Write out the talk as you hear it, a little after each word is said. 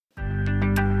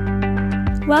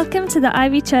Welcome to the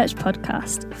Ivy Church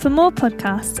podcast. For more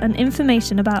podcasts and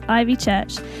information about Ivy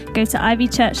Church, go to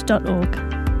ivychurch.org.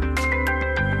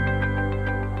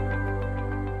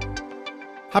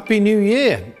 Happy New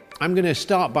Year! I'm going to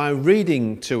start by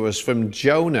reading to us from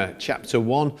Jonah chapter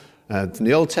 1 from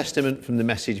the Old Testament from the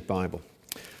Message Bible.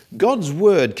 God's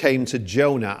word came to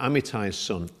Jonah, Amittai's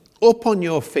son. Up on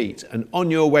your feet and on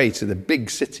your way to the big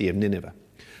city of Nineveh.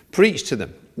 Preach to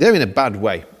them. They're in a bad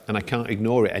way and I can't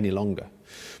ignore it any longer.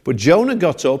 But Jonah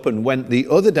got up and went the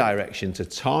other direction to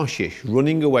Tarshish,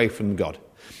 running away from God.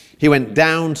 He went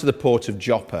down to the port of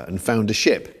Joppa and found a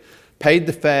ship, paid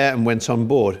the fare and went on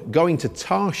board, going to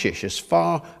Tarshish as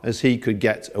far as he could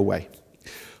get away.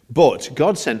 But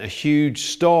God sent a huge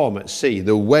storm at sea,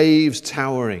 the waves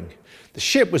towering. The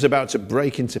ship was about to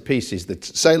break into pieces. The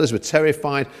sailors were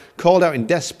terrified, called out in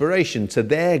desperation to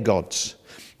their gods.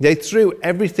 They threw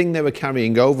everything they were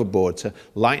carrying overboard to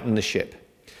lighten the ship.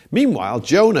 Meanwhile,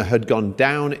 Jonah had gone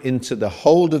down into the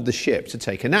hold of the ship to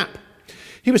take a nap.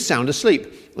 He was sound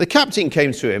asleep. The captain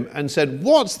came to him and said,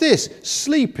 "What's this?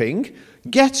 Sleeping?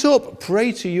 Get up,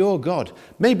 pray to your God.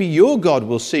 Maybe your God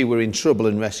will see we're in trouble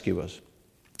and rescue us."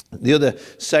 The other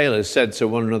sailors said to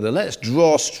one another, "Let's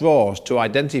draw straws to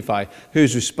identify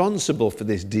who's responsible for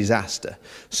this disaster."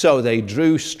 So they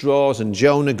drew straws and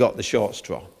Jonah got the short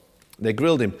straw. They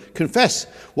grilled him. "Confess,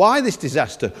 why this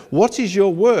disaster? What is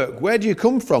your work? Where do you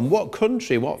come from? What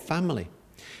country? What family?"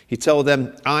 He told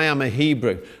them, "I am a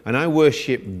Hebrew and I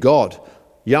worship God,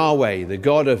 Yahweh, the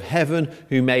God of heaven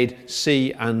who made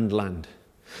sea and land."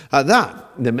 At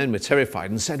that, the men were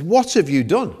terrified and said, "What have you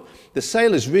done?" The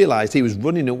sailors realized he was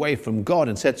running away from God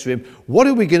and said to him, "What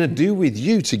are we going to do with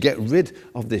you to get rid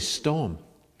of this storm?"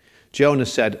 Jonah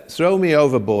said, "Throw me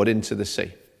overboard into the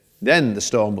sea. Then the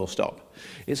storm will stop.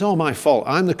 It's all my fault.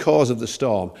 I'm the cause of the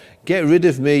storm. Get rid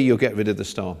of me, you'll get rid of the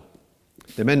storm."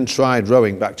 The men tried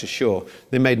rowing back to shore.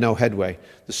 They made no headway.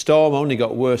 The storm only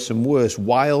got worse and worse,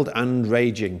 wild and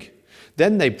raging.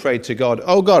 Then they prayed to God,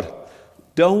 "Oh God,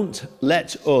 don't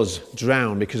let us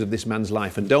drown because of this man's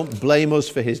life, and don't blame us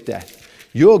for his death.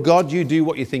 You're God, you do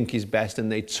what you think is best."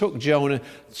 And they took Jonah,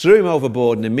 threw him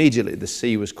overboard, and immediately the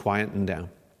sea was quietened down.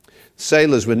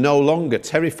 Sailors were no longer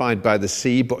terrified by the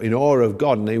sea, but in awe of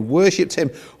God, and they worshipped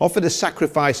him, offered a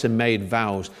sacrifice, and made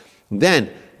vows. Then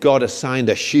God assigned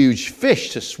a huge fish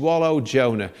to swallow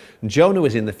Jonah. And Jonah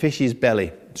was in the fish's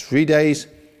belly 3 days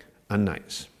and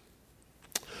nights.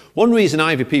 One reason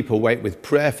Ivy people wait with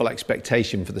prayerful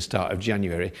expectation for the start of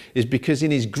January is because in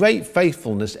his great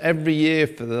faithfulness every year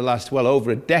for the last,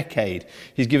 over a decade,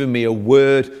 he's given me a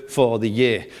word for the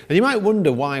year. And you might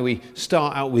wonder why we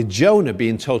start out with Jonah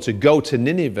being told to go to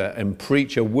Nineveh and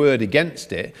preach a word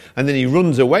against it, and then he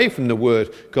runs away from the word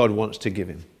God wants to give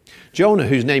him. Jonah,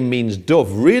 whose name means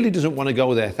dove, really doesn't want to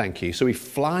go there, thank you. So he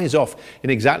flies off in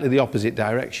exactly the opposite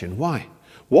direction. Why?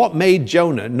 What made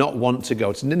Jonah not want to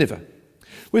go to Nineveh?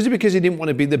 Was it because he didn't want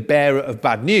to be the bearer of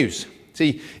bad news?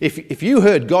 See, if you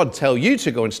heard God tell you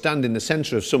to go and stand in the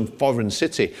centre of some foreign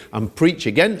city and preach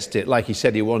against it, like he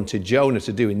said he wanted Jonah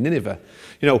to do in Nineveh,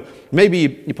 maybe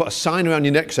you put a sign around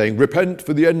your neck saying, "Repent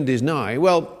for the end is nigh."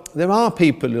 Well, there are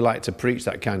people who like to preach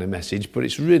that kind of message, but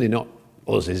it's really not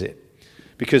us, is it?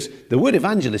 Because the word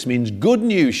evangelist means good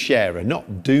news sharer,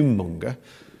 not doom monger.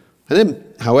 And then,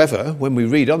 however, when we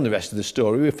read on the rest of the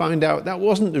story, we find out that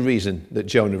wasn't the reason that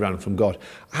Jonah ran from God.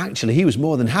 Actually, he was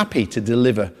more than happy to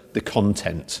deliver the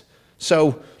content.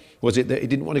 So, was it that he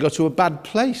didn't want to go to a bad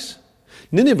place?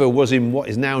 Nineveh was in what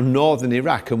is now northern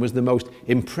Iraq and was the most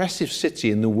impressive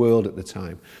city in the world at the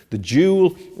time, the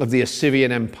jewel of the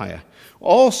Assyrian Empire.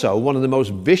 Also, one of the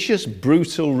most vicious,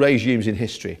 brutal regimes in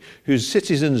history, whose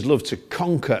citizens loved to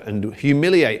conquer and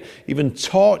humiliate, even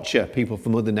torture people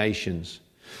from other nations.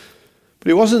 But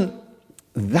it wasn't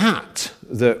that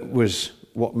was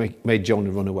what made Jonah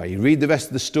run away. You read the rest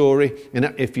of the story,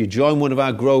 and if you join one of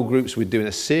our Grow groups, we're doing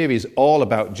a series all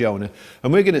about Jonah,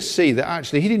 and we're going to see that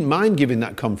actually he didn't mind giving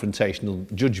that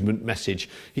confrontational judgment message.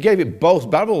 He gave it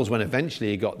both barrels when eventually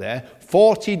he got there.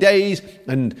 40 days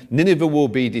and Nineveh will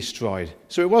be destroyed.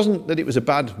 So it wasn't that it was a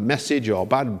bad message or a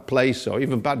bad place or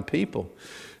even bad people.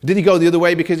 Did he go the other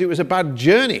way because it was a bad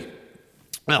journey?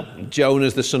 Well,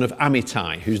 Jonah's the son of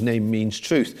Amittai, whose name means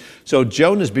truth. So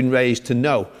Jonah's been raised to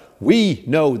know. We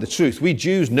know the truth. We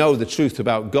Jews know the truth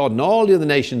about God, and all the other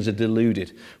nations are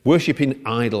deluded, worshipping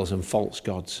idols and false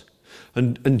gods.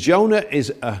 And Jonah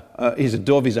is a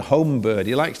dove, he's a home bird.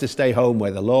 He likes to stay home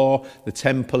where the law, the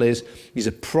temple is. He's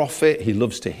a prophet. He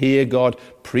loves to hear God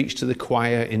preach to the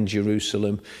choir in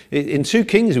Jerusalem. In 2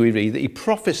 Kings we read that he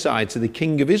prophesied to the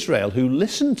king of Israel who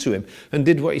listened to him and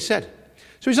did what he said.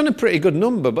 So he's on a pretty good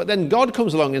number, but then God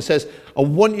comes along and says, I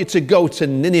want you to go to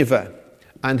Nineveh.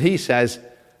 And he says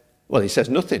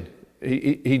nothing.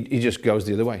 He just goes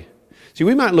the other way. See,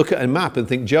 we might look at a map and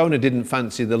think Jonah didn't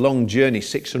fancy the long journey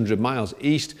 600 miles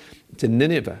east to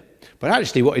Nineveh. But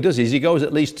actually what he does is he goes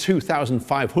at least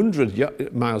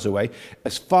 2,500 miles away,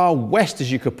 as far west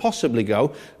as you could possibly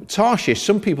go. Tarshish,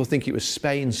 some people think it was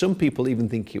Spain, some people even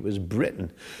think it was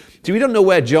Britain. See, we don't know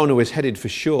where Jonah was headed for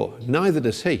sure, neither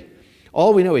does he.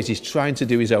 All we know is he's trying to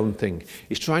do his own thing.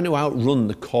 He's trying to outrun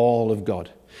the call of God.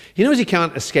 He knows he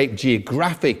can't escape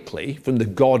geographically from the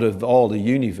God of all the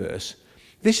universe.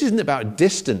 This isn't about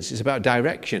distance, it's about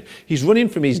direction. He's running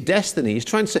from his destiny. He's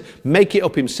trying to make it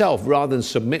up himself rather than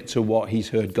submit to what he's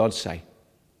heard God say.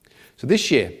 So this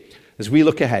year, as we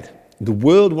look ahead, the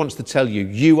world wants to tell you,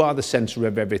 you are the center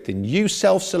of everything. You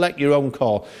self-select your own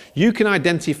call. You can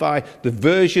identify the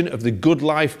version of the good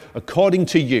life according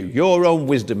to you, your own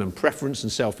wisdom and preference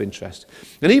and self-interest.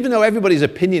 And even though everybody's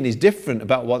opinion is different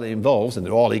about what it involves, and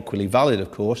they're all equally valid,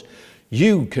 of course,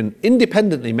 you can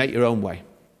independently make your own way.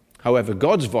 However,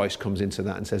 God's voice comes into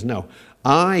that and says, no,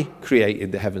 I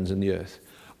created the heavens and the earth.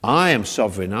 I am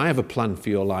sovereign. I have a plan for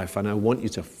your life, and I want you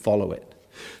to follow it.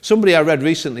 Somebody I read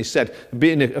recently said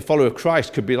being a follower of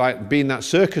Christ could be like being that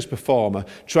circus performer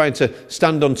trying to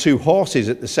stand on two horses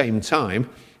at the same time.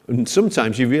 And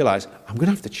sometimes you realize, I'm going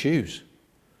to have to choose.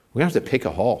 We're going to have to pick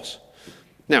a horse.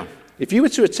 Now, if you were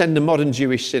to attend a modern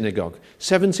Jewish synagogue,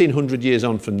 1700 years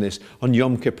on from this, on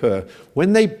Yom Kippur,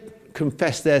 when they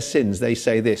confess their sins, they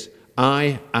say this,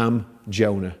 I am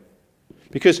Jonah.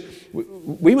 Because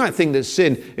we might think that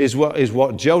sin is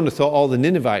what Jonah thought all the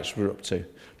Ninevites were up to.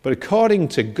 But according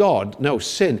to God, no,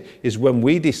 sin is when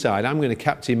we decide, I'm going to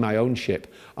captain my own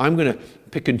ship. I'm going to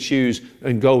pick and choose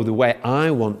and go the way I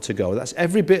want to go. That's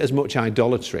every bit as much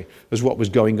idolatry as what was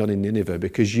going on in Nineveh,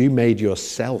 because you made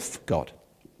yourself God.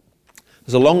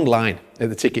 There's a long line at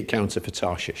the ticket counter for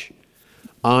Tarshish.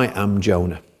 I am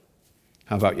Jonah.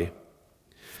 How about you?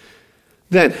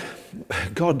 Then,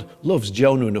 God loves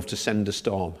Jonah enough to send a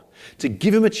storm, to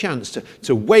give him a chance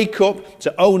to wake up,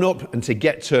 to own up, and to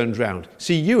get turned round.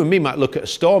 See, you and me might look at a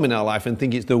storm in our life and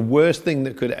think it's the worst thing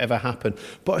that could ever happen.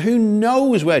 But who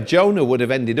knows where Jonah would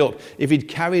have ended up if he'd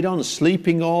carried on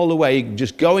sleeping all the way,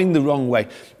 just going the wrong way,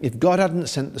 if God hadn't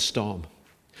sent the storm.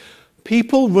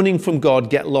 People running from God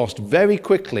get lost very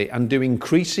quickly and do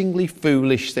increasingly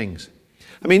foolish things.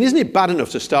 I mean, isn't it bad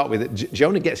enough to start with that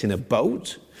Jonah gets in a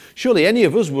boat? Surely any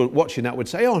of us watching that would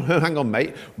say, oh, hang on,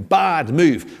 mate, bad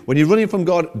move. When you're running from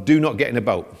God, do not get in a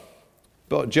boat.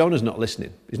 But Jonah's not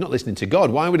listening. He's not listening to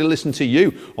God. Why would he listen to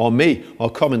you or me or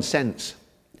common sense?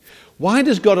 Why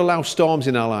does God allow storms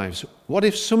in our lives? What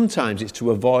if sometimes it's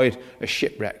to avoid a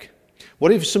shipwreck?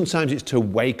 What if sometimes it's to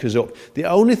wake us up? The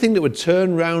only thing that would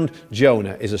turn round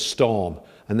Jonah is a storm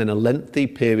and then a lengthy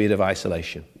period of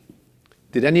isolation.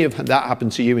 Did any of that happen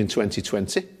to you in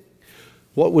 2020?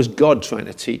 What was God trying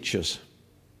to teach us?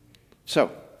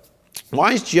 So,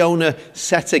 why is Jonah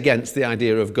set against the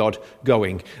idea of God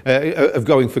going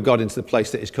for God into the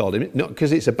place that he's called him? Not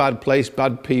because it's a bad place,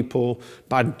 bad people,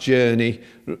 bad journey.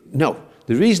 No,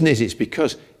 the reason is it's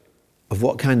because of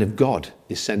what kind of God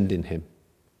is sending him.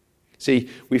 See,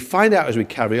 we find out as we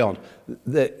carry on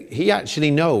that he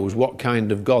actually knows what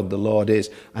kind of God the Lord is,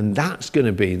 and that's going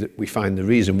to be, that we find the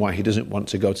reason why he doesn't want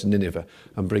to go to Nineveh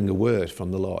and bring a word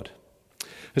from the Lord.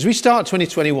 As we start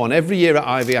 2021, every year at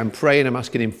Ivy, I'm praying, I'm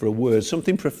asking him for a word,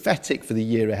 something prophetic for the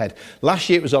year ahead. Last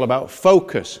year, it was all about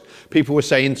focus. People were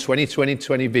saying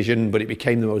 2020 vision, but it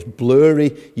became the most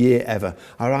blurry year ever.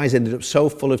 Our eyes ended up so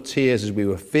full of tears as we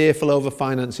were fearful over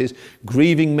finances,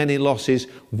 grieving many losses,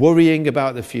 worrying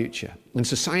about the future. And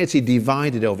society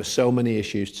divided over so many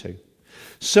issues too.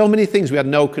 So many things we had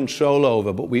no control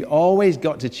over, but we always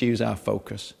got to choose our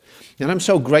focus. And I'm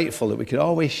so grateful that we could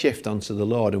always shift onto the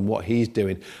Lord and what he's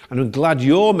doing. And I'm glad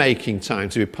you're making time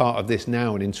to be part of this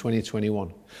now and in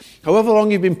 2021. However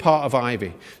long you've been part of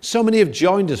Ivy, so many have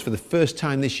joined us for the first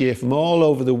time this year from all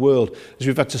over the world as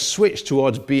we've had to switch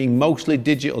towards being mostly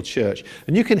digital church.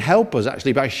 And you can help us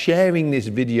actually by sharing this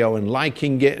video and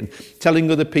liking it and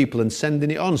telling other people and sending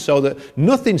it on so that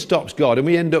nothing stops God and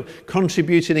we end up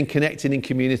contributing and connecting in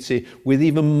community with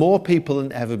even more people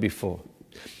than ever before.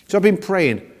 So I've been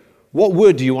praying, what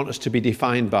word do you want us to be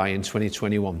defined by in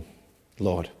 2021?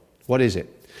 Lord, what is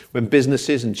it? When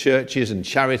businesses and churches and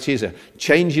charities are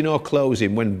changing or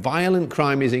closing, when violent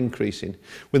crime is increasing,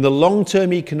 when the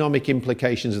long-term economic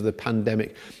implications of the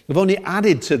pandemic have only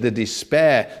added to the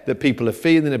despair that people are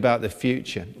feeling about the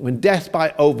future, when death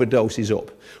by overdose is up,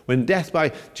 when death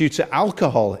due to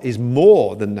alcohol is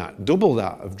more than that, double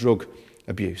that of drug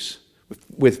abuse.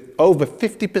 with over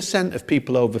 50% of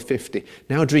people over 50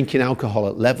 now drinking alcohol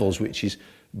at levels which is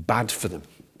bad for them.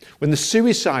 When the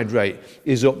suicide rate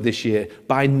is up this year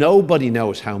by nobody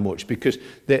knows how much, because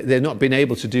they're not been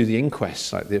able to do the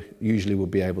inquests like they usually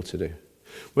would be able to do.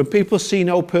 When people see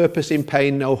no purpose in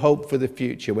pain, no hope for the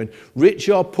future, when rich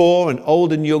or poor and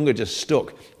old and young are just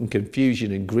stuck in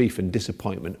confusion and grief and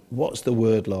disappointment, what's the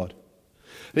word, Lord?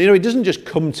 And it doesn't just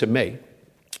come to me.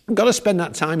 I've got to spend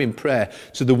that time in prayer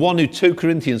to the one who 2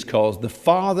 Corinthians calls the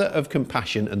Father of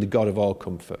compassion and the God of all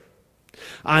comfort.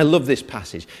 I love this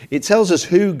passage. It tells us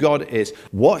who God is,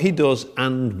 what he does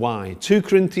and why. 2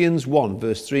 Corinthians 1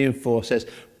 verse 3 and 4 says,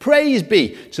 "Praise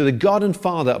be to the God and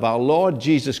Father of our Lord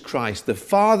Jesus Christ, the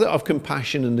Father of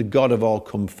compassion and the God of all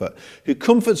comfort, who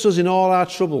comforts us in all our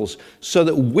troubles, so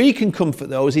that we can comfort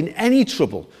those in any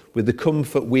trouble with the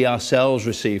comfort we ourselves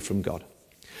receive from God."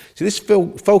 See, this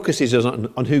focuses us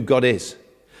on who God is.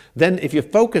 Then if you're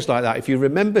focused like that, if you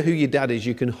remember who your dad is,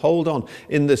 you can hold on.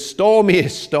 In the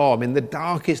stormiest storm, in the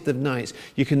darkest of nights,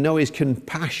 you can know his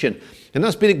compassion. And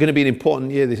that's going to be an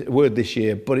important word this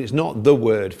year, but it's not the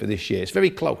word for this year. It's very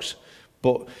close,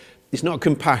 but it's not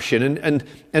compassion. And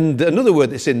another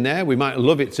word that's in there, we might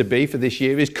love it to be for this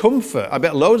year, is comfort. I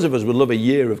bet loads of us would love a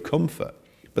year of comfort,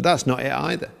 but that's not it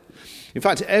either. In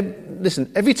fact,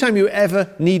 listen, every time you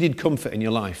ever needed comfort in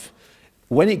your life,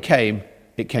 when it came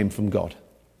from God.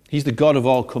 He's the God of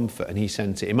all comfort, and he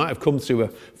sent it. It might have come through a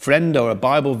friend or a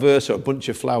Bible verse or a bunch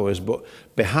of flowers, but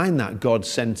behind that, God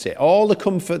sent it. All the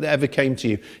comfort that ever came to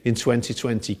you in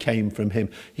 2020 came from him.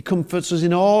 He comforts us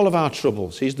in all of our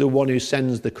troubles. He's the one who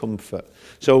sends the comfort.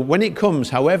 So when it comes,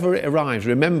 however it arrives,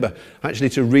 remember actually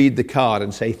to read the card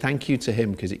and say thank you to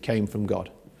him because it came from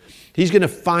God. He's going to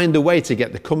find a way to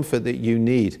get the comfort that you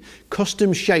need,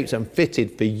 custom shaped and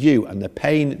fitted for you and the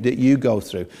pain that you go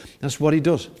through. That's what he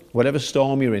does. Whatever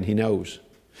storm you're in, he knows.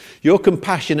 Your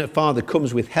compassionate Father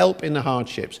comes with help in the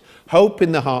hardships, hope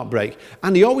in the heartbreak,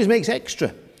 and he always makes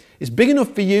extra. It's big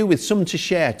enough for you with some to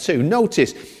share too.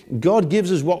 Notice, God gives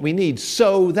us what we need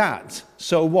so that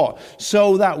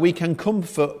we can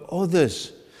comfort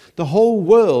others. The whole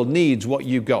world needs what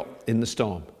you got in the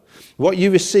storm. What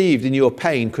you received in your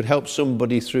pain could help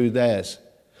somebody through theirs.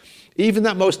 Even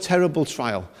that most terrible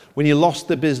trial, when you lost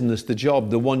the business, the job,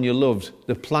 the one you loved,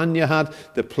 the plan you had,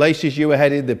 the places you were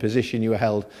headed, the position you were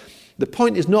held. The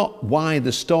point is not why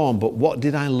the storm, but what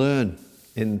did I learn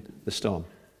in the storm?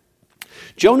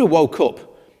 Jonah woke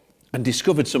up and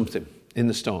discovered something in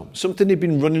the storm, something he'd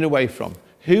been running away from.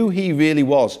 Who he really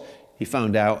was, he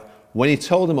found out when he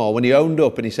told them all, when he owned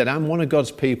up and he said, I'm one of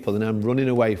God's people and I'm running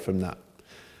away from that.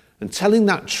 And telling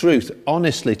that truth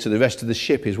honestly to the rest of the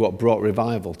ship is what brought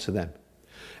revival to them.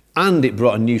 And it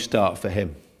brought a new start for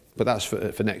him. But that's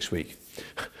for next week.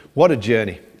 What a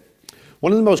journey.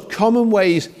 One of the most common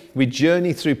ways we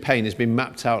journey through pain has been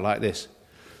mapped out like this.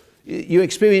 You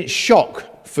experience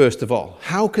shock, first of all.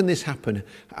 How can this happen?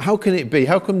 How can it be?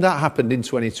 How come that happened in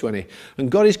 2020? And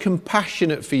God is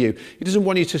compassionate for you. He doesn't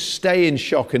want you to stay in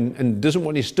shock and doesn't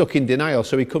want you stuck in denial.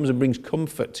 So he comes and brings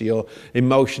comfort to your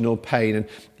emotional pain. And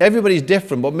everybody's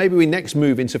different, but maybe we next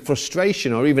move into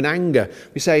frustration or even anger.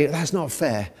 We say, that's not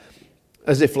fair,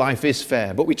 as if life is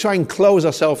fair. But we try and close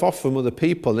ourselves off from other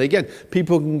people. And again,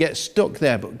 people can get stuck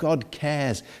there, but God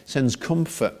cares, sends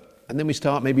comfort. And then we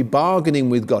start maybe bargaining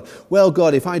with God. Well,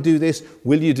 God, if I do this,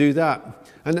 will you do that?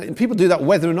 And people do that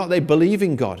whether or not they believe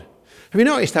in God. Have you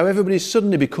noticed how everybody's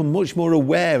suddenly become much more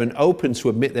aware and open to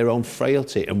admit their own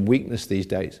frailty and weakness these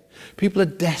days? People are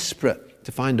desperate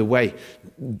to find a way,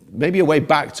 maybe a way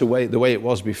back to the way it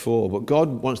was before, but God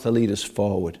wants to lead us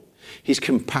forward. He's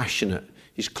compassionate.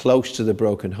 He's close to the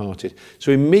brokenhearted.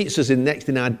 So he meets us next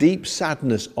in our deep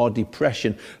sadness or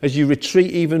depression. As you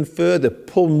retreat even further,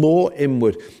 pull more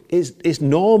inward. It's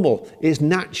normal, it's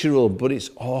natural, but it's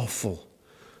awful.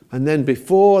 And then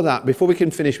before we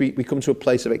can finish, we come to a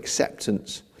place of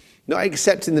acceptance. Not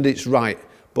accepting that it's right,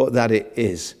 but that it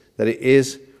is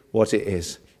what it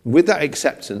is. And with that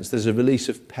acceptance, there's a release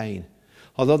of pain.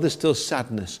 Although there's still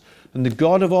sadness. And the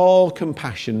God of all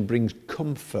compassion brings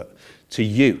comfort to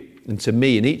you and to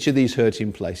me in each of these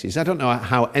hurting places. I don't know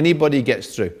how anybody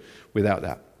gets through without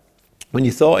that. When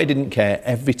you thought he didn't care,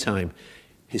 every time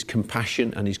his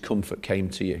compassion and his comfort came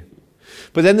to you.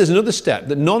 But then there's another step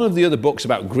that none of the other books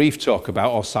about grief talk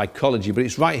about, or psychology, but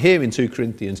it's right here in 2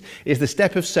 Corinthians, is the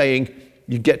step of saying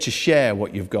you get to share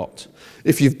what you've got.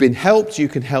 If you've been helped, you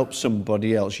can help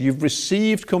somebody else. You've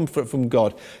received comfort from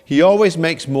God. He always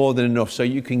makes more than enough, so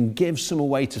you can give some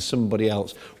away to somebody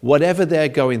else, whatever they're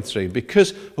going through,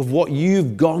 because of what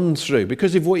you've gone through,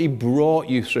 because of what he brought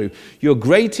you through. Your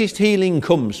greatest healing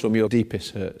comes from your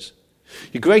deepest hurts.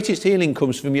 Your greatest healing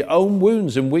comes from your own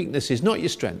wounds and weaknesses, not your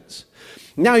strengths.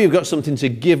 Now you've got something to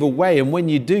give away, and when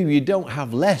you do, you don't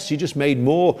have less. You just made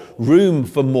more room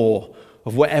for more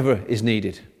of whatever is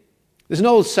needed. There's an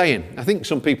old saying, I think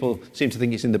some people seem to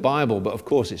think it's in the Bible, but of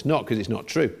course it's not, because it's not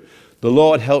true. The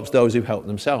Lord helps those who help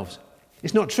themselves.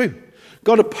 It's not true.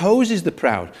 God opposes the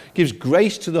proud, gives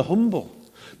grace to the humble.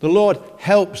 The Lord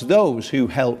helps those who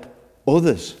help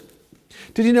others.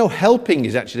 Did you know helping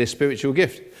is actually a spiritual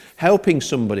gift? Helping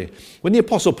somebody. When the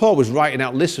Apostle Paul was writing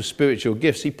out lists of spiritual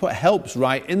gifts, he put helps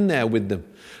right in there with them.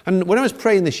 And when I was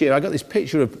praying this year, I got this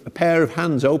picture of a pair of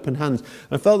hands, open hands. And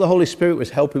I felt the Holy Spirit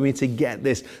was helping me to get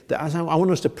this. That as I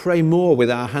want us to pray more with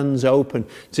our hands open,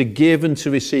 to give and to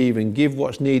receive, and give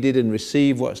what's needed and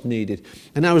receive what's needed.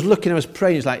 And I was looking, I was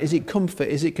praying, it's like, is it comfort?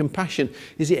 Is it compassion?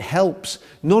 Is it helps?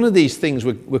 None of these things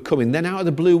were coming. Then out of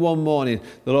the blue one morning,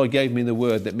 the Lord gave me the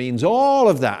word that means all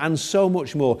of that and so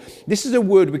much more. This is a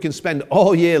word we can spend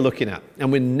all year looking at,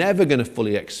 and we're never going to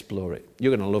fully explore it.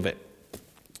 You're going to love it.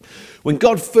 When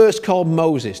God first called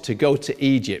Moses to go to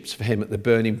Egypt for him at the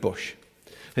burning bush,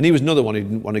 and he was another one who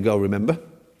didn't want to go, remember?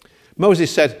 Moses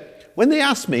said, when they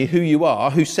ask me who you are,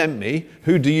 who sent me,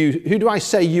 who do I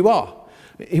say you are?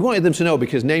 He wanted them to know,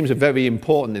 because names are very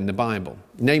important in the Bible.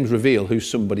 Names reveal who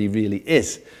somebody really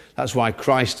is. That's why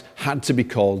Christ had to be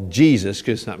called Jesus,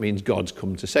 because that means God's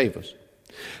come to save us.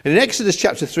 And in Exodus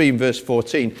chapter 3 and verse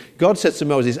 14, God said to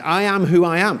Moses, I am who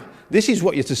I am. This is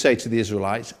what you're to say to the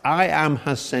Israelites. I am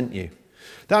has sent you.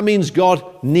 That means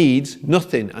God needs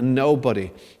nothing and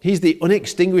nobody. He's the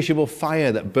unextinguishable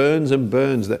fire that burns and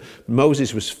burns that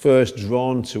Moses was first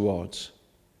drawn towards.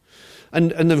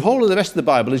 And the whole of the rest of the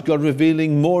Bible is God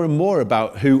revealing more and more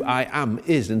about who I am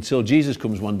is, until Jesus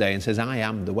comes one day and says, I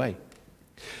am the way.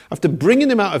 After bringing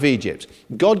them out of Egypt,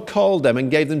 God called them and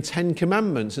gave them 10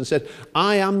 commandments and said,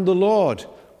 I am the Lord.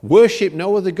 Worship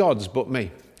no other gods but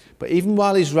me. But even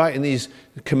while he's writing these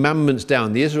commandments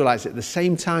down, the Israelites at the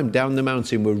same time down the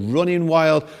mountain were running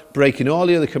wild, breaking all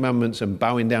the other commandments and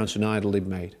bowing down to an idol they'd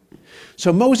made.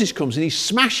 So Moses comes and he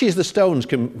smashes the stones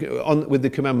with the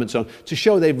commandments on to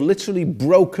show they've literally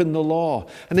broken the law.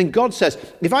 And then God says,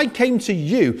 if I came to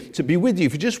you to be with you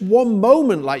for just one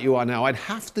moment like you are now, I'd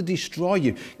have to destroy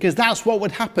you, because that's what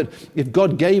would happen if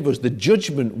God gave us the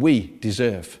judgment we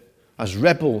deserve. As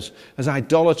rebels, as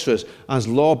idolaters, as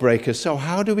lawbreakers. So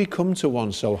how do we come to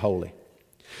one so holy?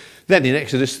 Then in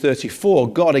Exodus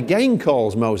 34, God again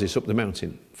calls Moses up the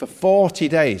mountain for 40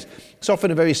 days. It's often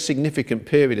a very significant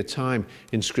period of time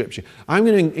in Scripture. I'm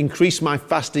going to increase my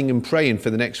fasting and praying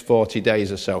for the next 40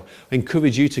 days or so. I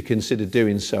encourage you to consider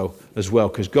doing so as well,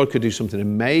 because God could do something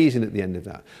amazing at the end of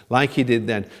that, like he did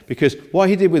then. Because what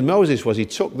he did with Moses was he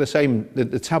took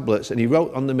the tablets and he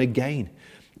wrote on them again.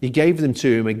 He gave them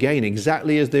to him again,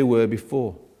 exactly as they were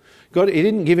before. God, he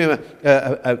didn't give him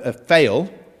a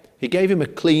fail. He gave him a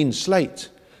clean slate.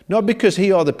 Not because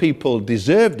he or the people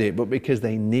deserved it, but because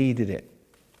they needed it.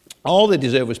 All they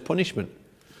deserved was punishment.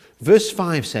 Verse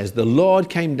 5 says, the Lord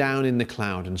came down in the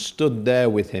cloud and stood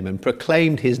there with him and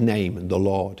proclaimed his name, the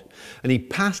Lord. And he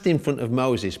passed in front of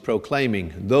Moses,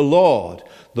 proclaiming, the Lord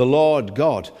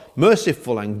God,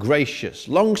 merciful and gracious,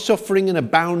 long-suffering and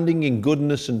abounding in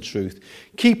goodness and truth,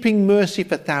 keeping mercy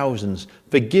for thousands,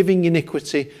 forgiving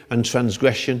iniquity and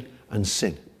transgression and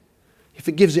sin. He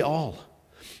forgives it all.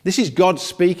 This is God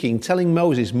speaking, telling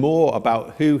Moses more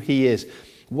about who he is.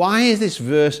 Why is this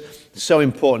verse so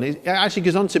important? It actually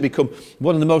goes on to become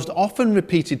one of the most often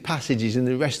repeated passages in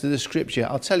the rest of the Scripture.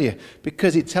 I'll tell you,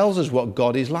 because it tells us what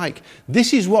God is like.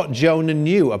 This is what Jonah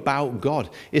knew about God.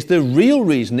 It's the real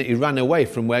reason that he ran away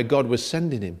from where God was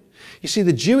sending him. You see,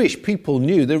 the Jewish people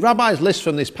knew, the rabbis list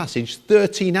from this passage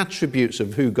 13 attributes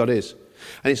of who God is.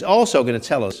 And it's also going to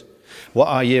tell us what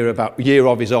our year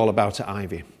of is all about at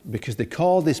Ivy, because they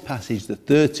call this passage the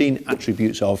 13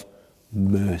 attributes of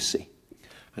mercy.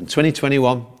 And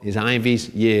 2021 is Ivy's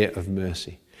year of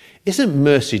mercy. Isn't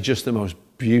mercy just the most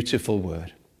beautiful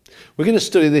word? We're going to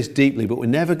study this deeply, but we're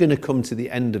never going to come to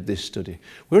the end of this study.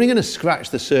 We're only going to scratch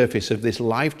the surface of this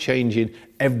life-changing,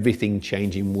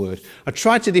 everything-changing word. I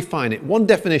tried to define it. One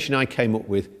definition I came up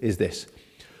with is this.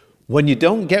 When you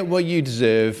don't get what you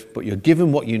deserve, but you're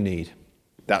given what you need,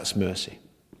 that's mercy.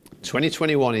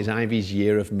 2021 is Ivy's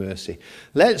year of mercy.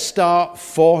 Let's start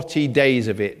 40 days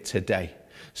of it today.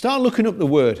 Start looking up the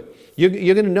word. You're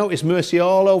going to notice mercy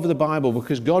all over the Bible,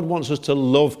 because God wants us to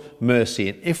love mercy.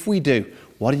 And if we do,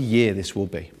 what a year this will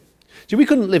be. See, we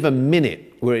couldn't live a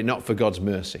minute were it not for God's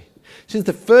mercy. Since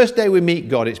the first day we meet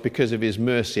God, it's because of his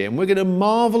mercy. And we're going to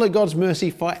marvel at God's mercy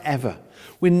forever.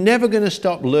 We're never going to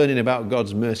stop learning about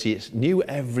God's mercy. It's new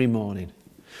every morning.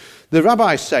 The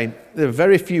rabbis say there are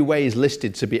very few ways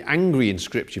listed to be angry in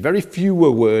Scripture, very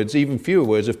fewer words, even fewer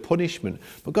words of punishment.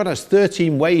 But God has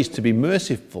 13 ways to be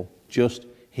merciful just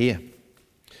here.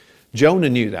 Jonah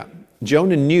knew that.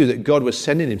 Jonah knew that God was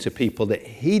sending him to people that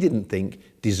he didn't think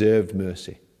deserved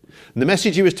mercy. And the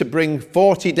message he was to bring,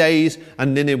 40 days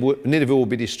and Nineveh will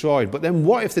be destroyed. But then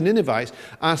what if the Ninevites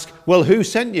ask, well, who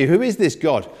sent you? Who is this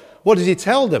God? What does he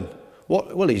tell them?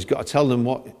 Well, he's got to tell them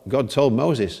what God told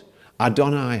Moses.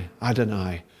 Adonai,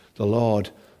 Adonai, the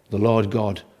Lord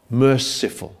God,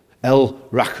 merciful. El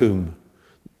Rachum,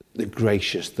 the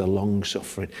gracious, the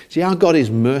long-suffering. See, our God is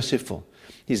merciful.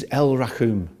 He's El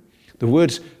Rachum. The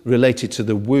word's related to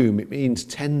the womb. It means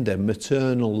tender,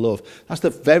 maternal love. That's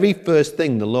the very first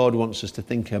thing the Lord wants us to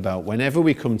think about whenever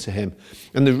we come to him.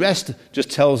 And the rest just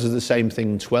tells us the same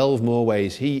thing, 12 more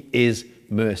ways. He is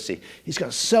mercy. He's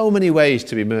got so many ways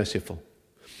to be merciful.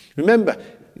 Remember,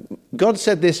 God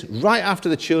said this right after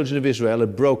the children of Israel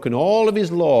had broken all of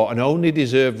his law and only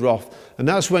deserved wrath. And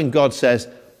that's when God says,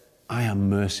 I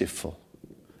am merciful.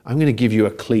 I'm going to give you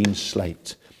a clean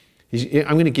slate.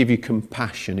 I'm going to give you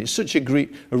compassion. It's such a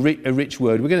rich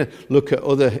word. We're going to look at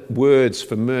other words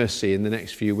for mercy in the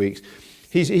next few weeks.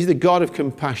 He's the God of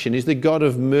compassion. He's the God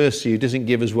of mercy who doesn't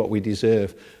give us what we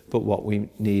deserve, but what we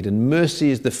need. And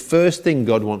mercy is the first thing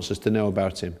God wants us to know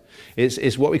about him.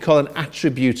 It's what we call an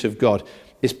attribute of God.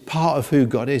 It's part of who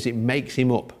God is. It makes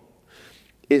him up.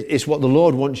 It's what the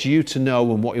Lord wants you to know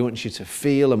and what he wants you to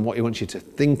feel and what he wants you to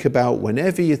think about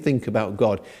whenever you think about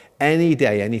God, any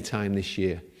day, any time this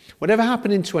year. Whatever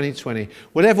happened in 2020,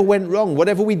 whatever went wrong,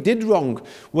 whatever we did wrong,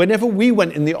 whenever we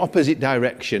went in the opposite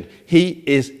direction, he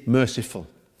is merciful.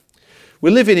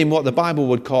 We're living in what the Bible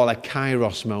would call a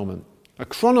kairos moment. A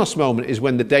chronos moment is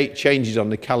when the date changes on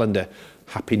the calendar.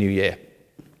 Happy New Year.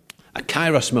 A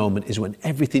kairos moment is when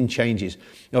everything changes,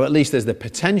 or at least there's the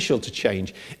potential to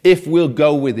change, if we'll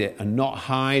go with it and not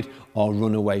hide or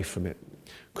run away from it.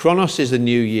 Chronos is a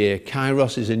new year,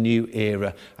 Kairos is a new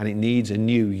era, and it needs a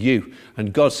new you.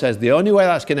 And God says the only way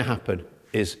that's going to happen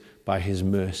is by his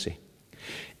mercy.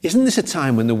 Isn't this a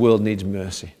time when the world needs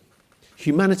mercy?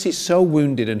 Humanity is so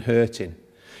wounded and hurting.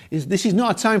 This is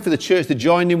not a time for the church to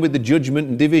join in with the judgment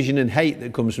and division and hate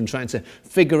that comes from trying to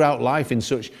figure out life in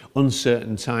such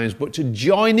uncertain times, but to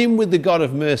join in with the God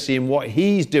of mercy in what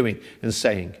he's doing and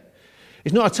saying.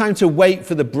 It's not a time to wait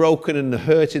for the broken and the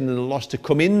hurting and the lost to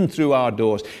come in through our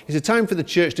doors. It's a time for the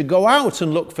church to go out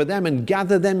and look for them and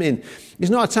gather them in. It's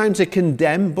not a time to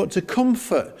condemn, but to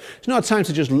comfort. It's not a time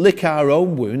to just lick our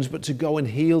own wounds, but to go and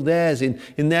heal theirs in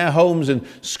their homes and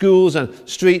schools and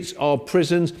streets or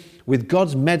prisons with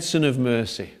God's medicine of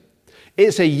mercy.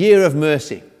 It's a year of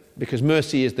mercy, because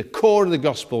mercy is the core of the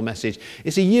gospel message.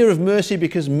 It's a year of mercy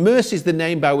because mercy is the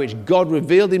name by which God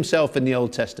revealed himself in the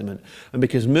Old Testament, and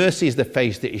because mercy is the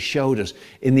face that he showed us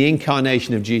in the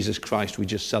incarnation of Jesus Christ we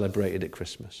just celebrated at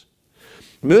Christmas.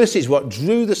 Mercy is what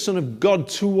drew the Son of God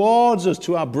towards us,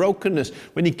 to our brokenness,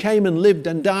 when he came and lived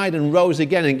and died and rose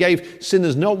again and gave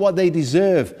sinners not what they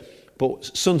deserve, but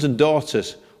sons and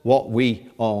daughters what we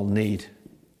all need.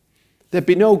 There'd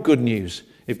be no good news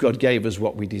if God gave us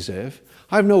what we deserve.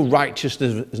 I have no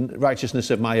righteousness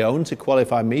of my own to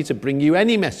qualify me to bring you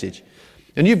any message.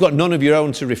 And you've got none of your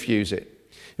own to refuse it.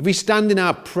 If we stand in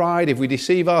our pride, if we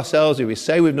deceive ourselves, if we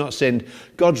say we've not sinned,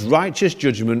 God's righteous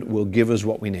judgment will give us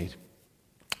what we need.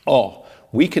 Or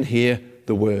we can hear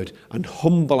the word and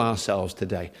humble ourselves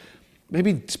today.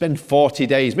 Maybe spend 40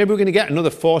 days. Maybe we're going to get another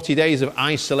 40 days of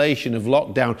isolation, of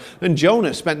lockdown. And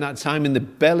Jonah spent that time in the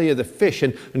belly of the fish,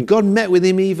 and God met with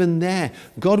him even there.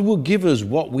 God will give us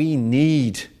what we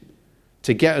need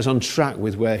to get us on track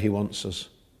with where he wants us.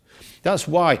 That's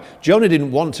why Jonah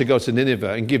didn't want to go to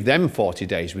Nineveh and give them 40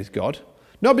 days with God.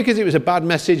 Not because it was a bad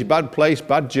message, bad place,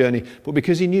 bad journey, but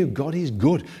because he knew God is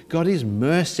good. God is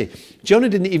mercy. Jonah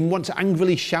didn't even want to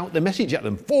angrily shout the message at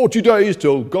them. 40 days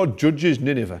till God judges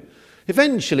Nineveh.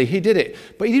 Eventually he did it,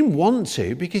 but he didn't want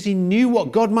to because he knew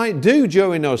what God might do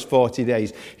during those 40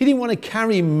 days. He didn't want to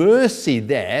carry mercy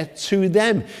there to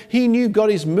them. He knew God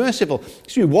is merciful.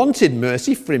 So he wanted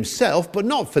mercy for himself, but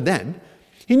not for them.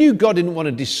 He knew God didn't want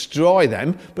to destroy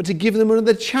them, but to give them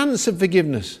another chance of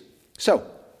forgiveness. So,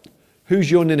 who's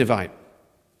your Ninevite?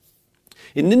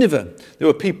 In Nineveh, there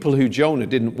were people who Jonah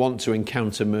didn't want to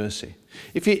encounter mercy.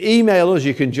 If you email us,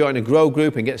 you can join a Grow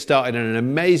group and get started in an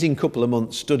amazing couple of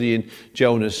months studying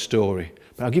Jonah's story.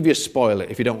 But I'll give you a spoiler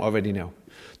if you don't already know.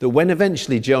 That when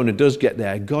eventually Jonah does get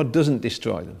there, God doesn't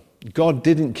destroy them. God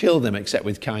didn't kill them except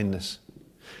with kindness.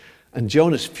 And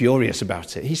Jonah's furious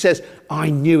about it. He says, I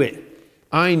knew it.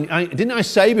 Didn't I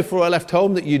say before I left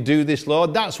home that you'd do this,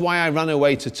 Lord? That's why I ran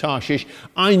away to Tarshish.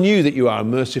 I knew that you are a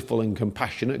merciful and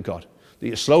compassionate God, that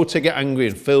you're slow to get angry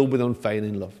and filled with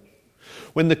unfailing love.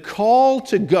 When the call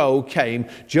to go came,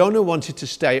 Jonah wanted to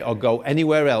stay or go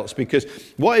anywhere else, because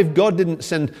what if God didn't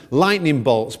send lightning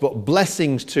bolts but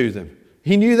blessings to them?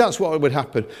 He knew that's what would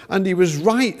happen, and he was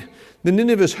right. The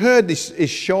Ninevites heard his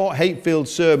short, hate-filled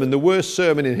sermon, the worst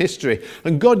sermon in history,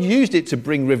 and God used it to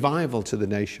bring revival to the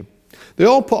nation. They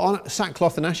all put on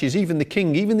sackcloth and ashes, even the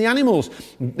king, even the animals.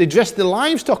 They dressed the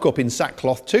livestock up in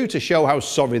sackcloth too to show how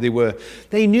sorry they were.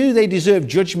 They knew they deserved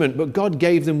judgment, but God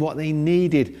gave them what they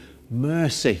needed,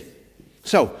 mercy.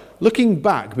 So, looking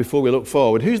back before we look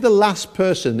forward, who's the last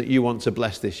person that you want to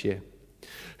bless this year?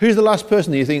 Who's the last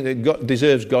person that you think that God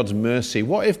deserves God's mercy?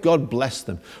 What if God blessed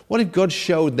them? What if God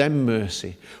showed them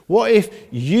mercy? What if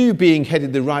you being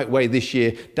headed the right way this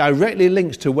year directly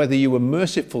links to whether you were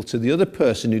merciful to the other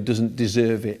person who doesn't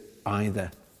deserve it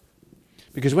either?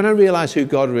 Because when I realise who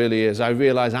God really is, I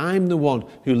realise I'm the one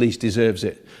who least deserves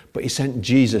it. But he sent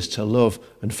Jesus to love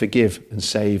and forgive and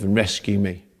save and rescue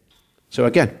me. So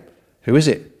again, who is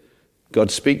it? God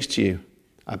speaks to you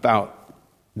about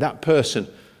that person,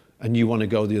 and you want to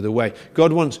go the other way.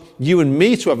 God wants you and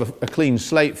me to have a clean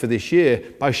slate for this year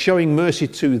by showing mercy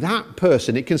to that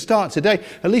person. It can start today,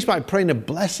 at least by praying a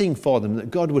blessing for them,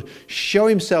 that God would show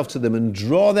himself to them and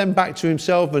draw them back to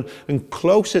himself and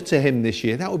closer to him this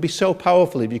year. That would be so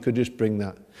powerful if you could just bring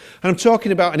that. And I'm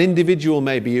talking about an individual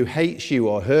maybe who hates you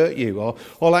or hurt you,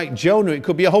 or like Jonah, it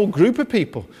could be a whole group of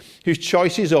people whose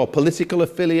choices or political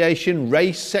affiliation,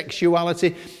 race,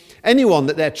 sexuality, anyone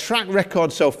that their track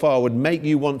record so far would make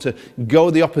you want to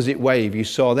go the opposite way if you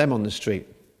saw them on the street.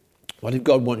 What if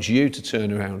God wants you to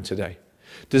turn around today?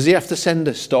 Does he have to send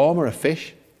a storm or a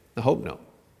fish? I hope not.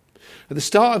 At the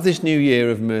start of this new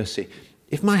year of mercy,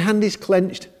 if my hand is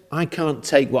clenched, I can't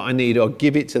take what I need or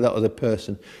give it to that other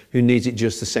person who needs it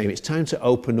just the same. It's time to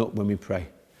open up when we pray.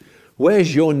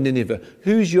 Where's your Nineveh?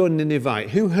 Who's your Ninevite?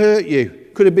 Who hurt you?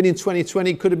 Could have been in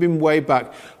 2020, could have been way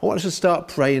back. I want us to start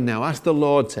praying now. Ask the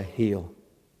Lord to heal.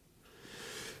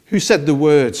 Who said the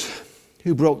words?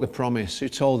 Who broke the promise? Who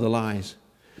told the lies?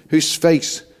 Whose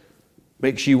face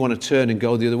makes you want to turn and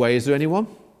go the other way? Is there anyone?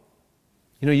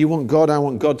 You know, you want God, I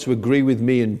want God to agree with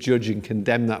me and judge and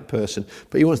condemn that person.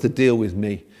 But he wants to deal with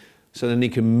me so then he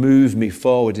can move me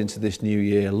forward into this new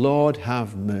year. Lord,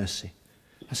 have mercy.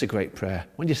 That's a great prayer.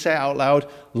 When you say it out loud,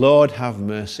 Lord, have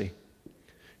mercy.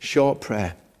 Short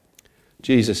prayer.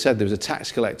 Jesus said there was a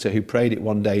tax collector who prayed it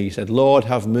one day. He said, Lord,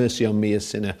 have mercy on me, a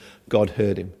sinner. God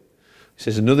heard him. He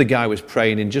says another guy was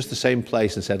praying in just the same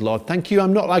place and said, Lord, thank you,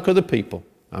 I'm not like other people.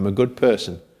 I'm a good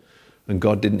person. And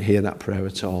God didn't hear that prayer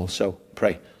at all. So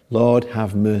pray, Lord,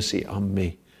 have mercy on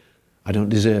me. I don't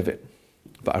deserve it,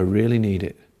 but I really need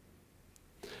it.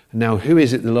 And now, who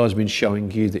is it the Lord's been showing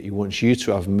you that he wants you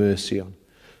to have mercy on?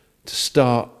 To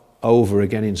start over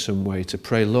again in some way, to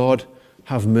pray, Lord,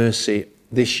 have mercy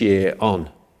this year on.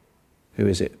 Who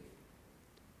is it?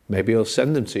 Maybe he'll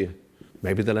send them to you.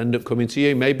 Maybe they'll end up coming to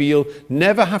you. Maybe you'll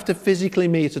never have to physically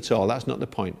meet at all. That's not the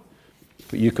point.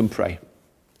 But you can pray.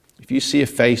 If you see a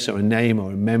face or a name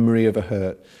or a memory of a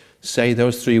hurt, say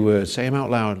those 3 words. Say them out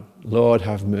loud. Lord,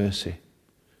 have mercy.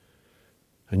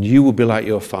 And you will be like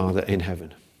your Father in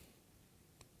heaven.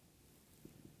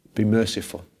 Be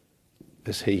merciful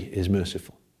as he is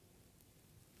merciful.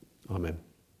 Amen.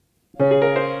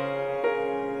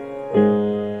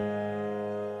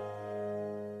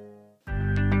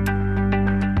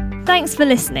 Thanks for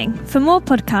listening. For more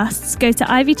podcasts, go to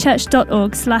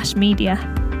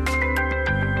ivychurch.org/media.